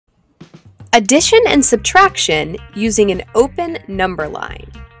Addition and subtraction using an open number line.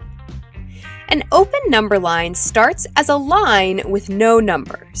 An open number line starts as a line with no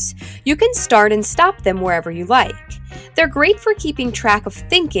numbers. You can start and stop them wherever you like. They're great for keeping track of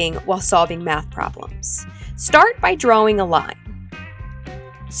thinking while solving math problems. Start by drawing a line.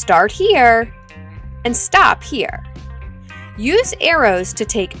 Start here and stop here. Use arrows to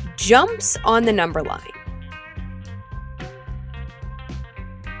take jumps on the number line.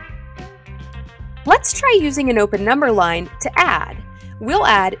 Let's try using an open number line to add. We'll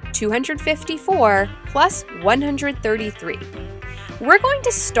add 254 plus 133. We're going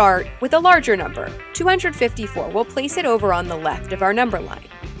to start with a larger number, 254. We'll place it over on the left of our number line.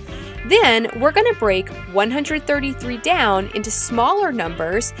 Then we're going to break 133 down into smaller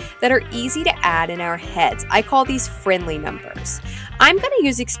numbers that are easy to add in our heads. I call these friendly numbers. I'm going to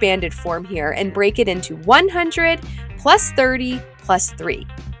use expanded form here and break it into 100 plus 30 plus 3.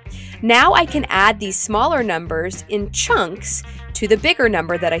 Now I can add these smaller numbers in chunks to the bigger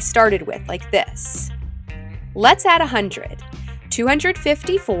number that I started with, like this. Let's add 100.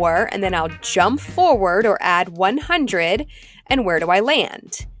 254, and then I'll jump forward or add 100, and where do I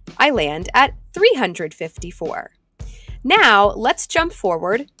land? I land at 354. Now let's jump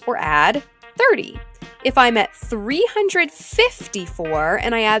forward or add 30. If I'm at 354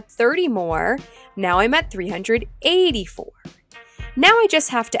 and I add 30 more, now I'm at 384. Now I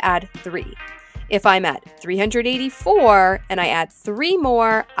just have to add 3. If I'm at 384 and I add 3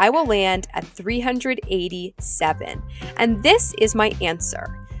 more, I will land at 387. And this is my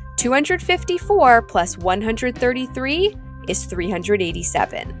answer. 254 plus 133 is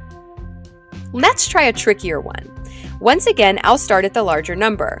 387. Let's try a trickier one. Once again, I'll start at the larger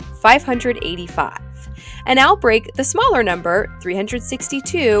number, 585. And I'll break the smaller number,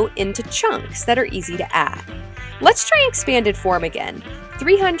 362, into chunks that are easy to add. Let's try expanded form again,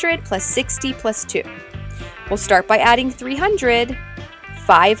 300 plus 60 plus 2. We'll start by adding 300.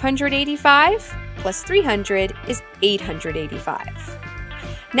 585 plus 300 is 885.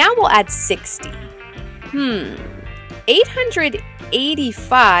 Now we'll add 60.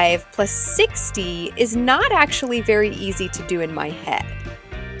 885 plus 60 is not actually very easy to do in my head.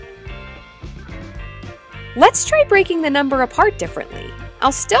 Let's try breaking the number apart differently.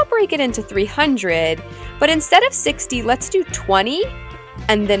 I'll still break it into 300, but instead of 60, let's do 20,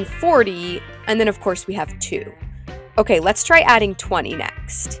 and then 40, and then of course we have 2. Okay, let's try adding 20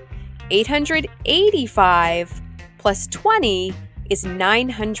 next. 885 plus 20 is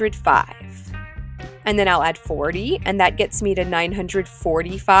 905. And then I'll add 40, and that gets me to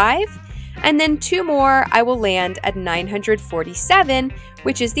 945. And then 2 more, I will land at 947,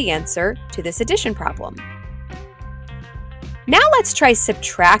 which is the answer to this addition problem. Now let's try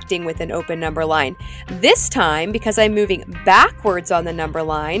subtracting with an open number line. This time, because I'm moving backwards on the number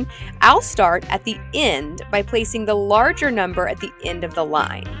line, I'll start at the end by placing the larger number at the end of the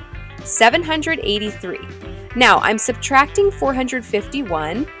line, 783. Now I'm subtracting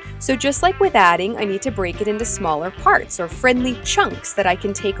 451, so just like with adding, I need to break it into smaller parts or friendly chunks that I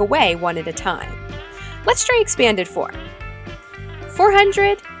can take away one at a time. Let's try expanded form.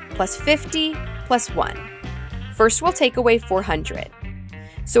 400 plus 50 plus 1. First, we'll take away 400.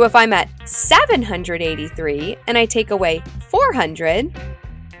 So if I'm at 783 and I take away 400,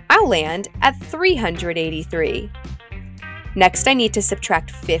 I'll land at 383. Next, I need to subtract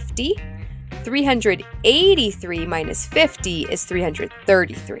 50. 383 minus 50 is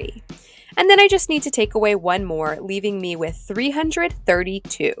 333. And then I just need to take away 1 more, leaving me with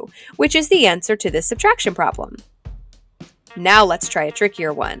 332, which is the answer to this subtraction problem. Now let's try a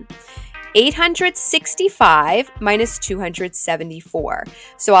trickier one. 865 minus 274.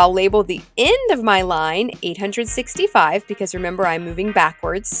 So I'll label the end of my line 865 because remember I'm moving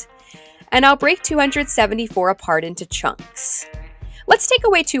backwards. And I'll break 274 apart into chunks. Let's take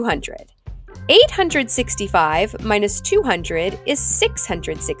away 200. 865 minus 200 is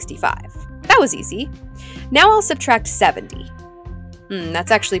 665. That was easy. Now I'll subtract 70.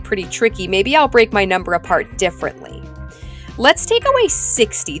 That's actually pretty tricky. Maybe I'll break my number apart differently. Let's take away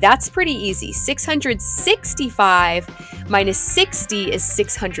 60. That's pretty easy. 665 minus 60 is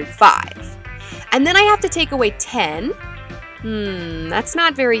 605. And then I have to take away 10. That's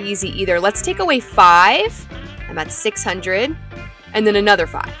not very easy either. Let's take away 5. I'm at 600. And then another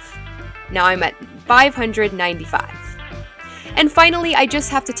 5. Now I'm at 595. And finally, I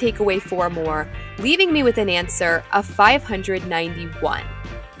just have to take away 4 more, leaving me with an answer of 591.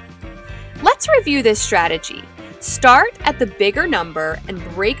 Let's review this strategy. Start at the bigger number and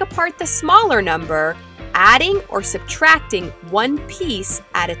break apart the smaller number, adding or subtracting one piece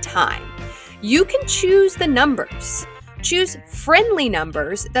at a time. You can choose the numbers. Choose friendly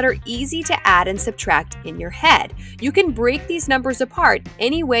numbers that are easy to add and subtract in your head. You can break these numbers apart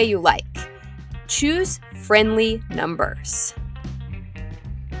any way you like. Choose friendly numbers.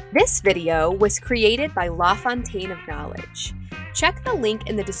 This video was created by La Fontaine of Knowledge. Check the link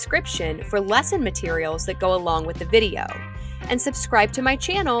in the description for lesson materials that go along with the video, and subscribe to my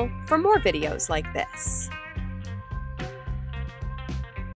channel for more videos like this.